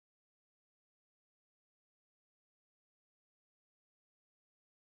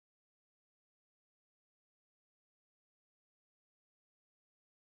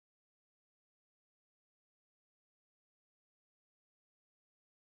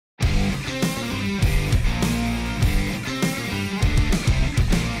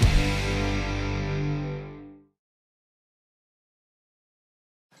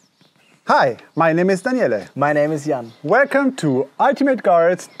Hi, my name is Daniele. My name is Jan. Welcome to Ultimate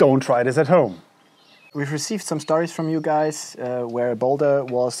Guards Don't Try This at Home. We've received some stories from you guys where a boulder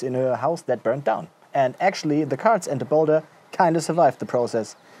was in a house that burned down. And actually, the cards and the boulder kind of survived the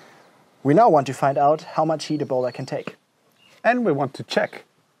process. We now want to find out how much heat a boulder can take. And we want to check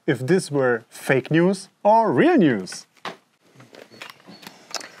if this were fake news or real news.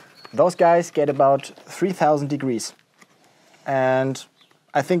 Those guys get about 3,000 degrees. And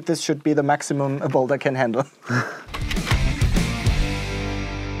I think this should be the maximum a boulder can handle.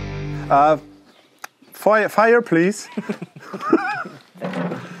 Fire, please.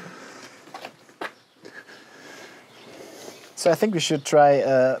 So I think we should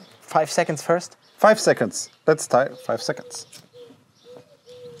try 5 seconds first. 5 seconds. Let's try 5 seconds.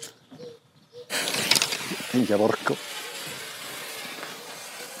 Minchia porco.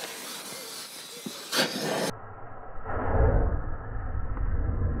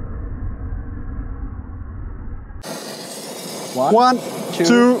 One,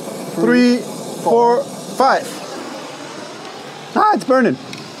 two, three, 4, 5. Ah, it's burning.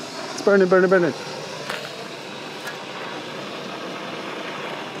 It's burning.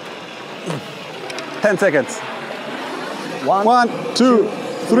 10 seconds. 1, 2,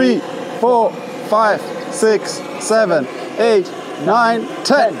 3, 4, 5, 6, 7, 8, 9,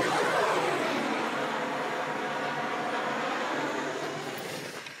 10.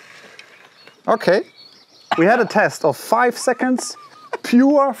 Okay. We had a test of 5 seconds,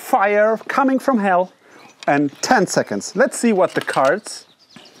 pure fire coming from hell, and 10 seconds. Let's see what the cards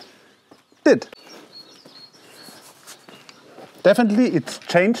did. Definitely it's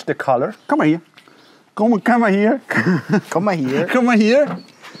changed the color. Come here. Come here. Come here. Come here.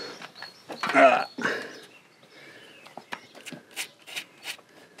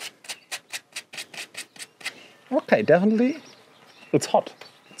 Okay, definitely it's hot.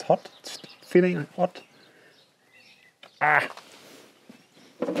 It's hot. It's feeling hot. Ah.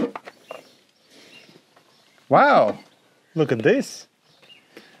 Wow. Look at this.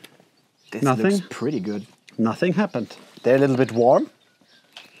 This Nothing. looks pretty good. Nothing happened. They're a little bit warm,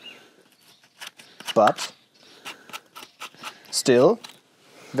 but still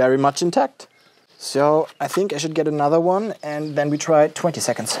very much intact. So I think I should get another one and then we try 20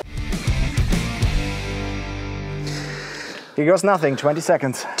 seconds. Here goes nothing, 20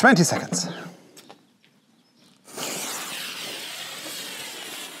 seconds. 20 seconds.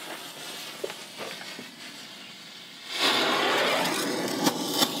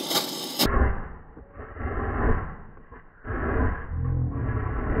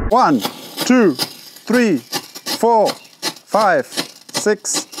 One, 2, 3, 4, 5, 6,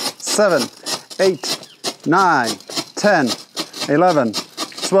 7, 8, 9, 10, 11,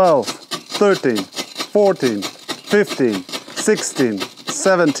 12, 13, 14, 15, 16,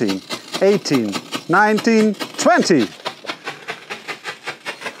 17, 18, 19, 20.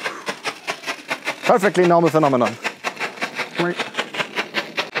 Perfectly normal phenomenon.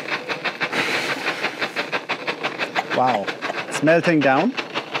 Wow, it's melting down.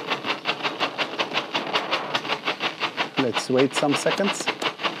 Let's wait some seconds.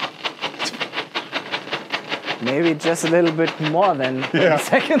 Maybe just a little bit more than 20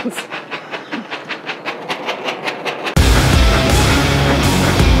 seconds.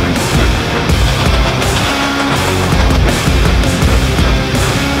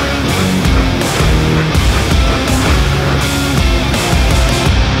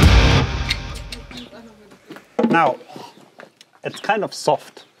 Now, it's kind of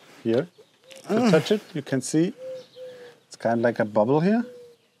soft here. If you touch it, you can see it's kind of like a bubble here.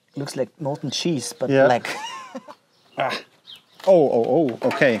 Looks like molten cheese, but Yeah. black. Oh,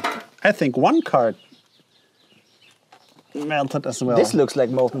 okay. I think one card melted as well. This looks like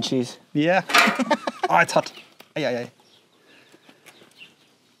molten cheese. Yeah. Oh, it's hot. Ay.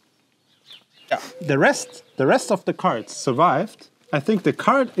 Yeah. The rest of the cards survived. I think the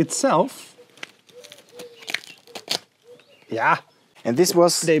card itself. Yeah. And this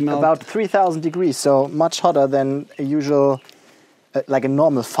was They melt. about 3,000 degrees, so much hotter than a usual, like a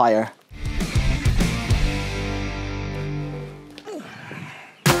normal fire.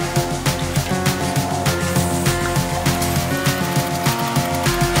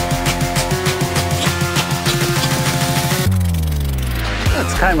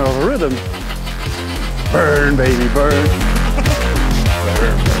 That's kind of a rhythm. Burn, baby, burn.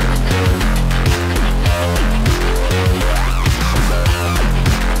 Burn.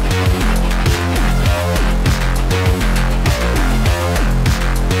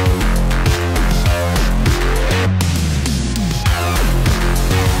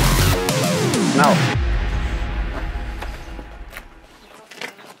 Now.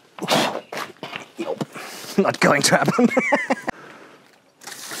 to happen.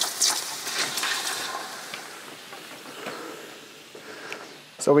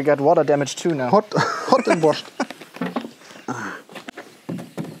 So we got water damage too now. Hot and washed.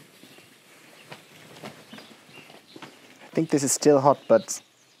 I think this is still hot, but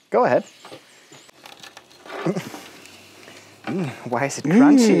go ahead. Why is it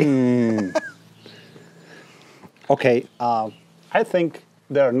crunchy? Okay, I think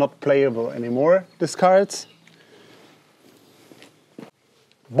they're not playable anymore, these cards.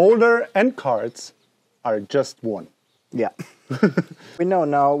 Boulder and cards are just one. Yeah. We know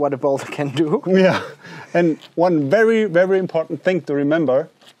now what a boulder can do. Yeah, and one very, very important thing to remember,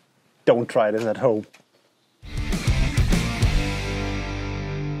 don't try this at home.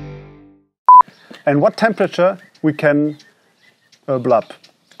 And what temperature we can blob?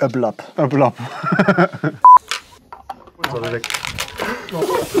 A blob. A blob.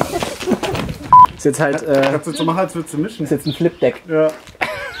 Ist jetzt halt, Kannst du so machen, als würdest du mischen. ist jetzt ein Flipdeck. Ja.